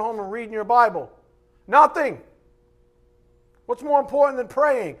than going home and reading your Bible? Nothing. What's more important than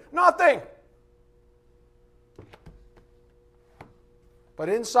praying? Nothing. But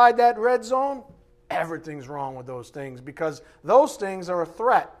inside that red zone, everything's wrong with those things because those things are a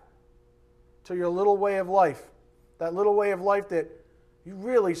threat to your little way of life. That little way of life that you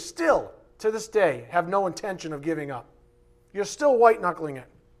really still, to this day, have no intention of giving up. You're still white-knuckling it.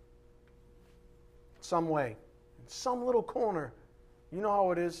 Some way. In some little corner. You know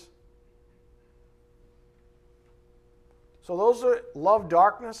how it is. So those that love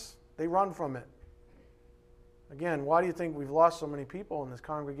darkness, they run from it. Again, why do you think we've lost so many people in this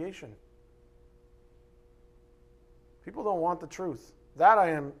congregation? People don't want the truth. That I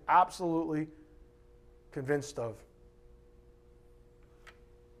am absolutely convinced of.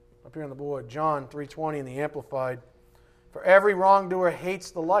 Up here on the board, John 3:20 in the Amplified. For every wrongdoer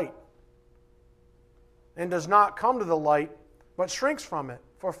hates the light and does not come to the light, but shrinks from it,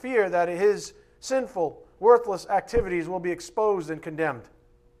 for fear that his sinful, worthless activities will be exposed and condemned.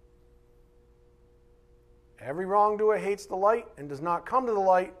 Every wrongdoer hates the light and does not come to the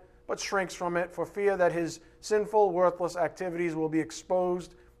light, but shrinks from it, for fear that his sinful, worthless activities will be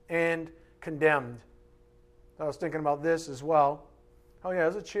exposed and condemned. I was thinking about this as well. Oh yeah, it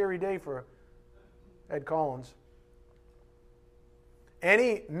was a cheery day for Ed Collins.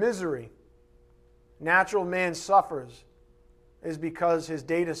 Any misery natural man suffers is because his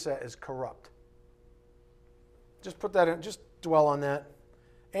data set is corrupt. Just put that in, just dwell on that.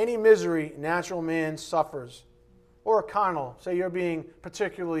 Any misery natural man suffers, or carnal, say you're being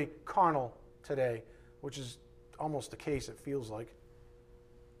particularly carnal today, which is almost the case, it feels like.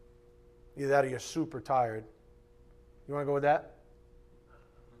 Either that or you're super tired. You want to go with that?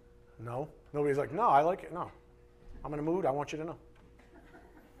 No? Nobody's like, no, I like it. No. I'm in a mood, I want you to know.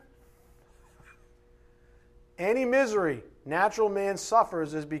 Any misery natural man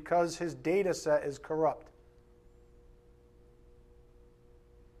suffers is because his data set is corrupt.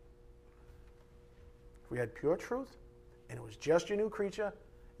 If we had pure truth, and it was just your new creature,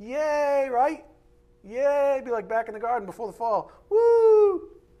 yay, right? Yay, it'd be like back in the garden before the fall. Woo!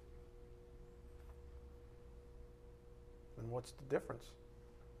 And what's the difference?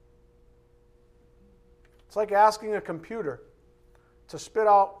 It's like asking a computer to spit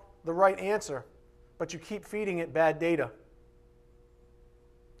out the right answer, but you keep feeding it bad data.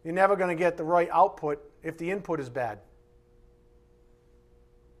 You're never going to get the right output if the input is bad.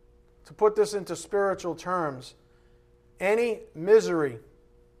 To put this into spiritual terms, any misery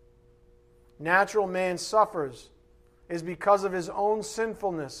natural man suffers is because of his own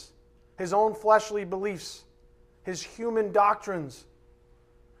sinfulness, his own fleshly beliefs, his human doctrines.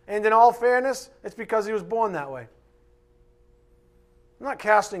 And in all fairness, it's because he was born that way. I'm not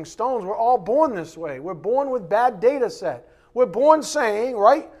casting stones. We're all born this way. We're born with bad data set. We're born saying,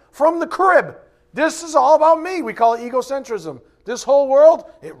 right, from the crib, this is all about me. We call it egocentrism. This whole world,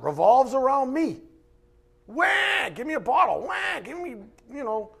 it revolves around me. Wah! Give me a bottle. Wah! Give me,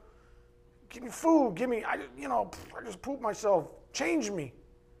 give me food. Give me, I just pooped myself. Change me.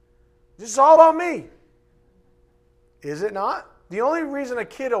 This is all about me. Is it not? The only reason a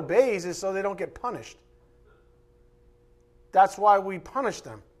kid obeys is so they don't get punished. That's why we punish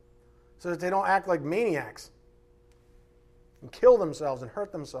them, so that they don't act like maniacs and kill themselves and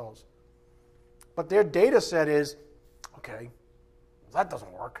hurt themselves. But their data set is, okay, well, that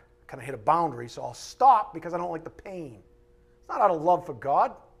doesn't work. I kind of hit a boundary, so I'll stop because I don't like the pain. It's not out of love for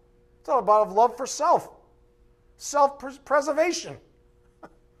God. It's out of love for self. Self-preservation.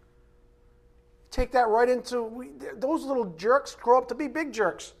 Take that right into, those little jerks grow up to be big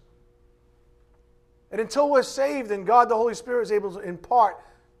jerks. And until we're saved and God the Holy Spirit is able to impart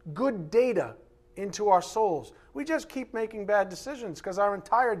good data into our souls, we just keep making bad decisions because our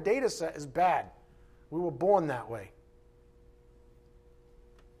entire data set is bad. We were born that way.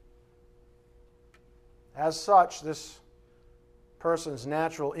 As such, this person's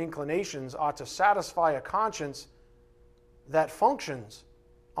natural inclinations ought to satisfy a conscience that functions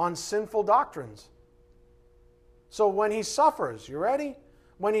on sinful doctrines. So when he suffers, you ready?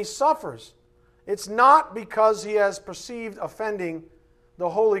 When he suffers, it's not because he has perceived offending the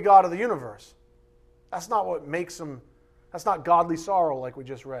holy God of the universe. That's not what makes him, that's not godly sorrow like we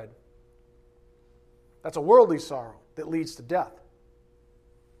just read. That's a worldly sorrow that leads to death.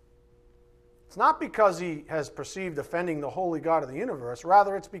 It's not because he has perceived offending the holy God of the universe.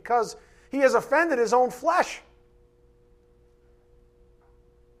 Rather, it's because he has offended his own flesh.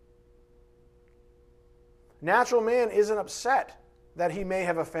 Natural man isn't upset that he may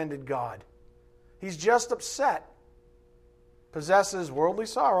have offended God. He's just upset. Possesses worldly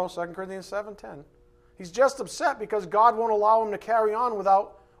sorrow, 2 Corinthians 7:10. He's just upset because God won't allow him to carry on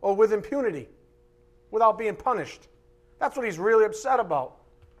with impunity, without being punished. That's what he's really upset about.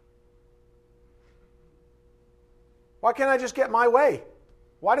 Why can't I just get my way?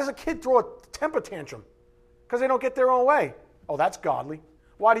 Why does a kid throw a temper tantrum? Because they don't get their own way. Oh, that's godly.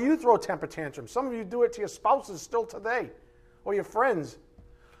 Why do you throw a temper tantrum? Some of you do it to your spouses still today, or your friends.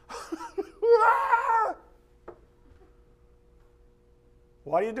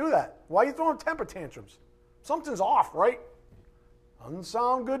 Why do you do that? Why are you throwing temper tantrums? Something's off, right? Doesn't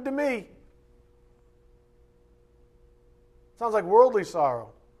sound good to me. Sounds like worldly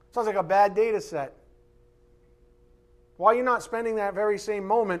sorrow. Sounds like a bad data set. Why are you not spending that very same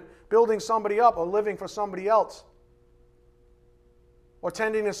moment building somebody up or living for somebody else? Or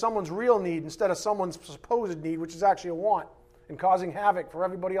tending to someone's real need instead of someone's supposed need, which is actually a want, and causing havoc for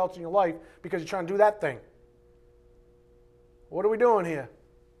everybody else in your life because you're trying to do that thing. What are we doing here?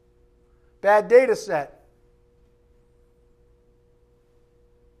 Bad data set.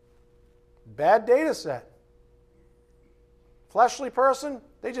 Bad data set. Fleshly person,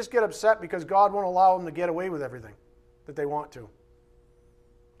 they just get upset because God won't allow them to get away with everything that they want to.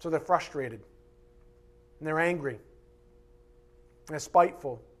 So they're frustrated. And they're angry. And they're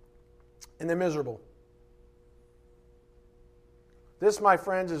spiteful. And they're miserable. This, my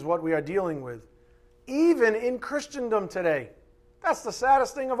friends, is what we are dealing with. Even in Christendom today. That's the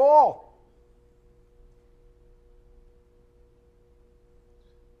saddest thing of all.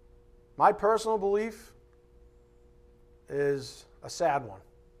 My personal belief is a sad one.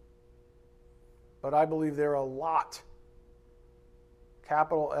 But I believe there are a lot,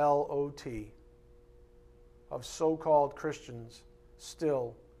 capital L-O-T, of so-called Christians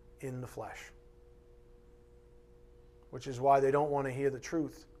still in the flesh. Which is why they don't want to hear the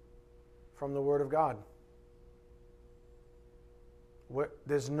truth from the Word of God.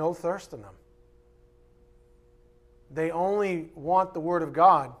 There's no thirst in them. They only want the Word of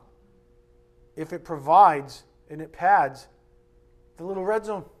God if it provides and it pads the little red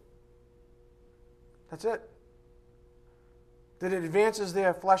zone. That's it. That it advances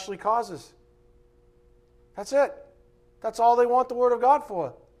their fleshly causes. That's it. That's all they want the Word of God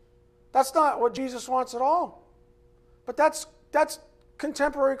for. That's not what Jesus wants at all. But that's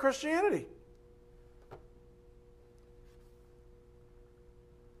contemporary Christianity.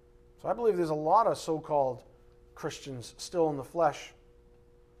 So I believe there's a lot of so-called Christians still in the flesh.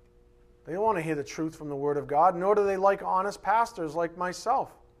 They don't want to hear the truth from the Word of God, nor do they like honest pastors like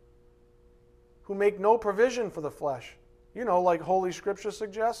myself, who make no provision for the flesh. You know, like Holy Scripture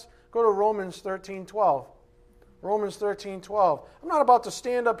suggests. Go to Romans 13:12. Romans 13:12. I'm not about to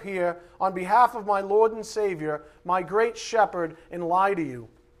stand up here on behalf of my Lord and Savior, my great shepherd, and lie to you.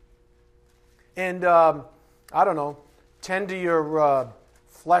 And, tend to your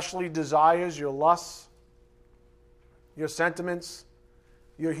fleshly desires, your lusts, your sentiments,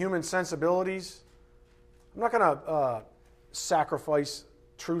 your human sensibilities. I'm not going to sacrifice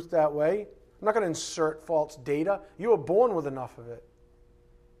truth that way. I'm not going to insert false data. You were born with enough of it.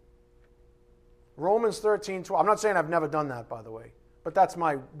 Romans 13:12. I'm not saying I've never done that, by the way, but that's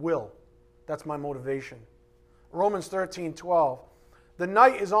my will. That's my motivation. Romans 13:12. The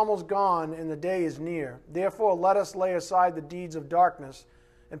night is almost gone and the day is near. Therefore, let us lay aside the deeds of darkness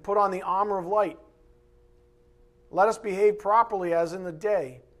and put on the armor of light. Let us behave properly as in the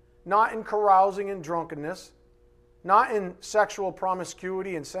day, not in carousing and drunkenness, not in sexual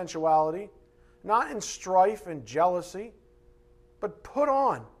promiscuity and sensuality, not in strife and jealousy, but put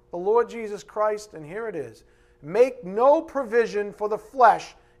on the Lord Jesus Christ, and here it is. Make no provision for the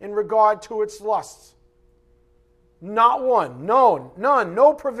flesh in regard to its lusts. Not one. No, none.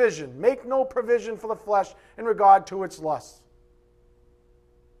 No provision. Make no provision for the flesh in regard to its lusts.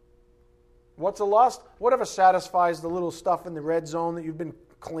 What's a lust? Whatever satisfies the little stuff in the red zone that you've been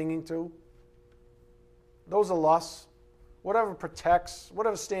clinging to. Those are lusts. Whatever protects,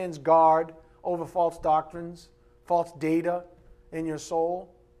 whatever stands guard over false doctrines, false data in your soul.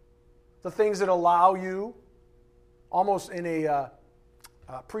 The things that allow you, almost in a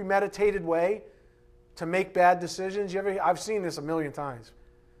premeditated way, to make bad decisions. I've seen this a million times.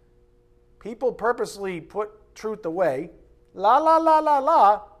 People purposely put truth away,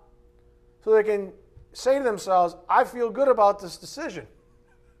 so they can say to themselves, I feel good about this decision.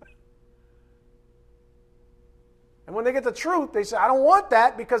 And when they get the truth, they say, I don't want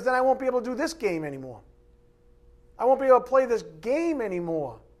that because then I won't be able to do this game anymore. I won't be able to play this game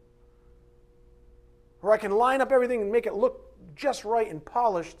anymore. Or I can line up everything and make it look just right and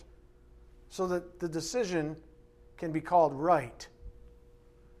polished so that the decision can be called right.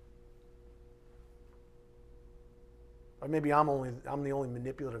 Or maybe I'm the only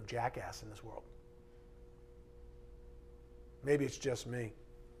manipulative jackass in this world. Maybe it's just me.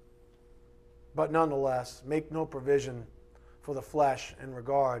 But nonetheless, make no provision for the flesh in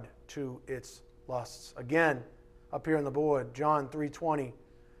regard to its lusts. Again, up here on the board, John 3:20,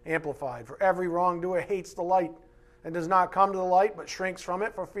 Amplified. For every wrongdoer hates the light and does not come to the light, but shrinks from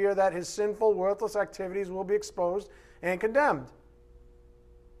it for fear that his sinful, worthless activities will be exposed and condemned.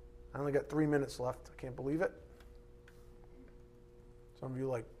 I only got 3 minutes left. I can't believe it. Some of you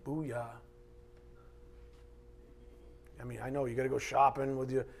are like, booyah. I mean, I know you got to go shopping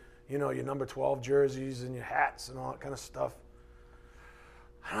with your number 12 jerseys and your hats and all that kind of stuff.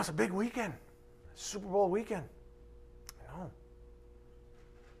 I know it's a big weekend. Super Bowl weekend. I know.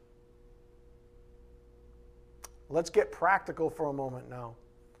 Let's get practical for a moment now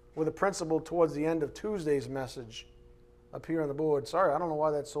with a principle towards the end of Tuesday's message up here on the board. Sorry, I don't know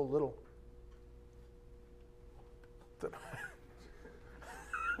why that's so little.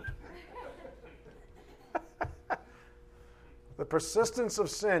 The persistence of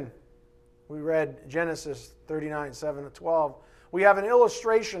sin. We read Genesis 39:7-12. We have an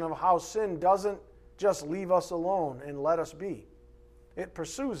illustration of how sin doesn't just leave us alone and let us be. It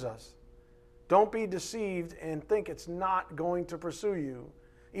pursues us. Don't be deceived and think it's not going to pursue you,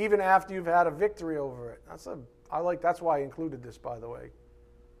 even after you've had a victory over it. That's why I included this, by the way.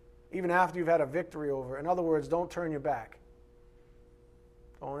 Even after you've had a victory over it. In other words, don't turn your back.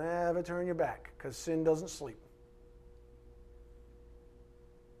 Don't ever turn your back, because sin doesn't sleep.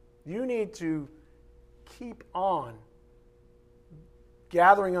 You need to keep on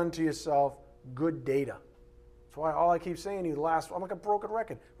gathering unto yourself good data. That's why all I keep saying to you, I'm like a broken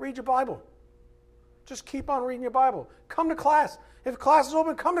record. Read your Bible. Just keep on reading your Bible. Come to class. If class is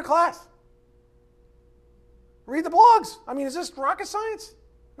open, come to class. Read the blogs. I mean, is this rocket science?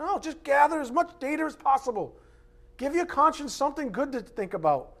 No, just gather as much data as possible. Give your conscience something good to think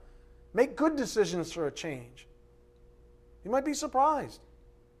about. Make good decisions for a change. You might be surprised.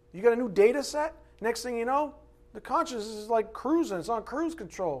 You got a new data set. Next thing you know, the conscience is like cruising. It's on cruise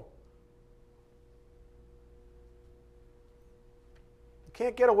control. You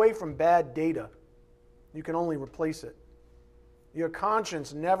can't get away from bad data. You can only replace it. Your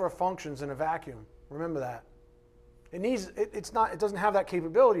conscience never functions in a vacuum. Remember that. It doesn't have that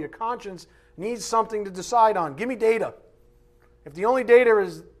capability. Your conscience needs something to decide on. Give me data. If the only data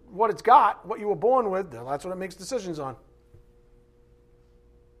is what it's got, what you were born with, that's what it makes decisions on.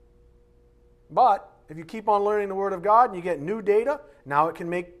 But if you keep on learning the Word of God and you get new data, now it can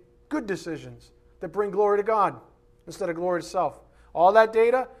make good decisions that bring glory to God instead of glory to self. All that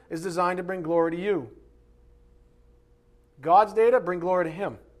data is designed to bring glory to you. God's data bring glory to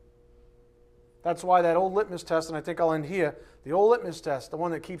Him. That's why that old litmus test, and I think I'll end here, the old litmus test, the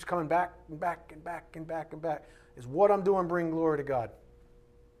one that keeps coming back and back and back and back and back, is what I'm doing bring glory to God.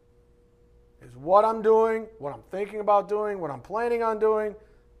 Is what I'm doing, what I'm thinking about doing, what I'm planning on doing,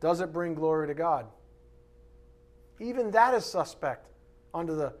 does it bring glory to God? Even that is suspect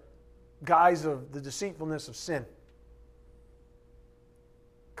under the guise of the deceitfulness of sin.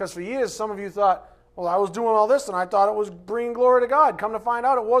 Because for years, some of you thought, well, I was doing all this and I thought it was bringing glory to God. Come to find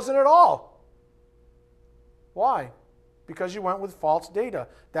out, it wasn't at all. Why? Because you went with false data.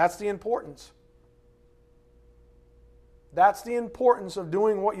 That's the importance. That's the importance of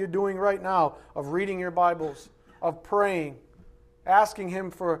doing what you're doing right now, of reading your Bibles, of praying, asking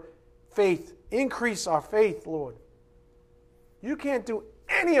Him for faith. Increase our faith, Lord. You can't do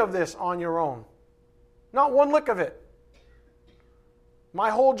any of this on your own. Not one lick of it. My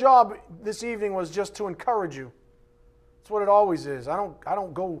whole job this evening was just to encourage you. That's what it always is. I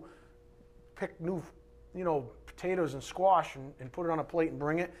don't go pick new, potatoes and squash and put it on a plate and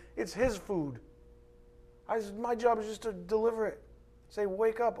bring it. It's His food. My job is just to deliver it. Say,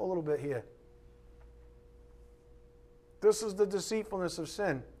 wake up a little bit here. This is the deceitfulness of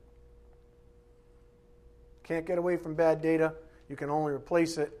sin. Can't get away from bad data. You can only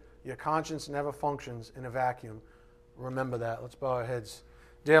replace it. Your conscience never functions in a vacuum. Remember that. Let's bow our heads.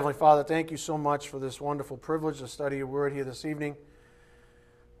 Dear Heavenly Father, thank you so much for this wonderful privilege to study your word here this evening.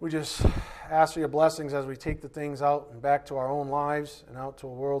 We just ask for your blessings as we take the things out and back to our own lives and out to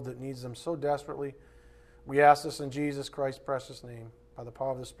a world that needs them so desperately. We ask this in Jesus Christ's precious name. By the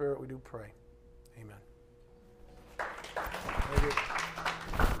power of the Spirit we do pray. Amen.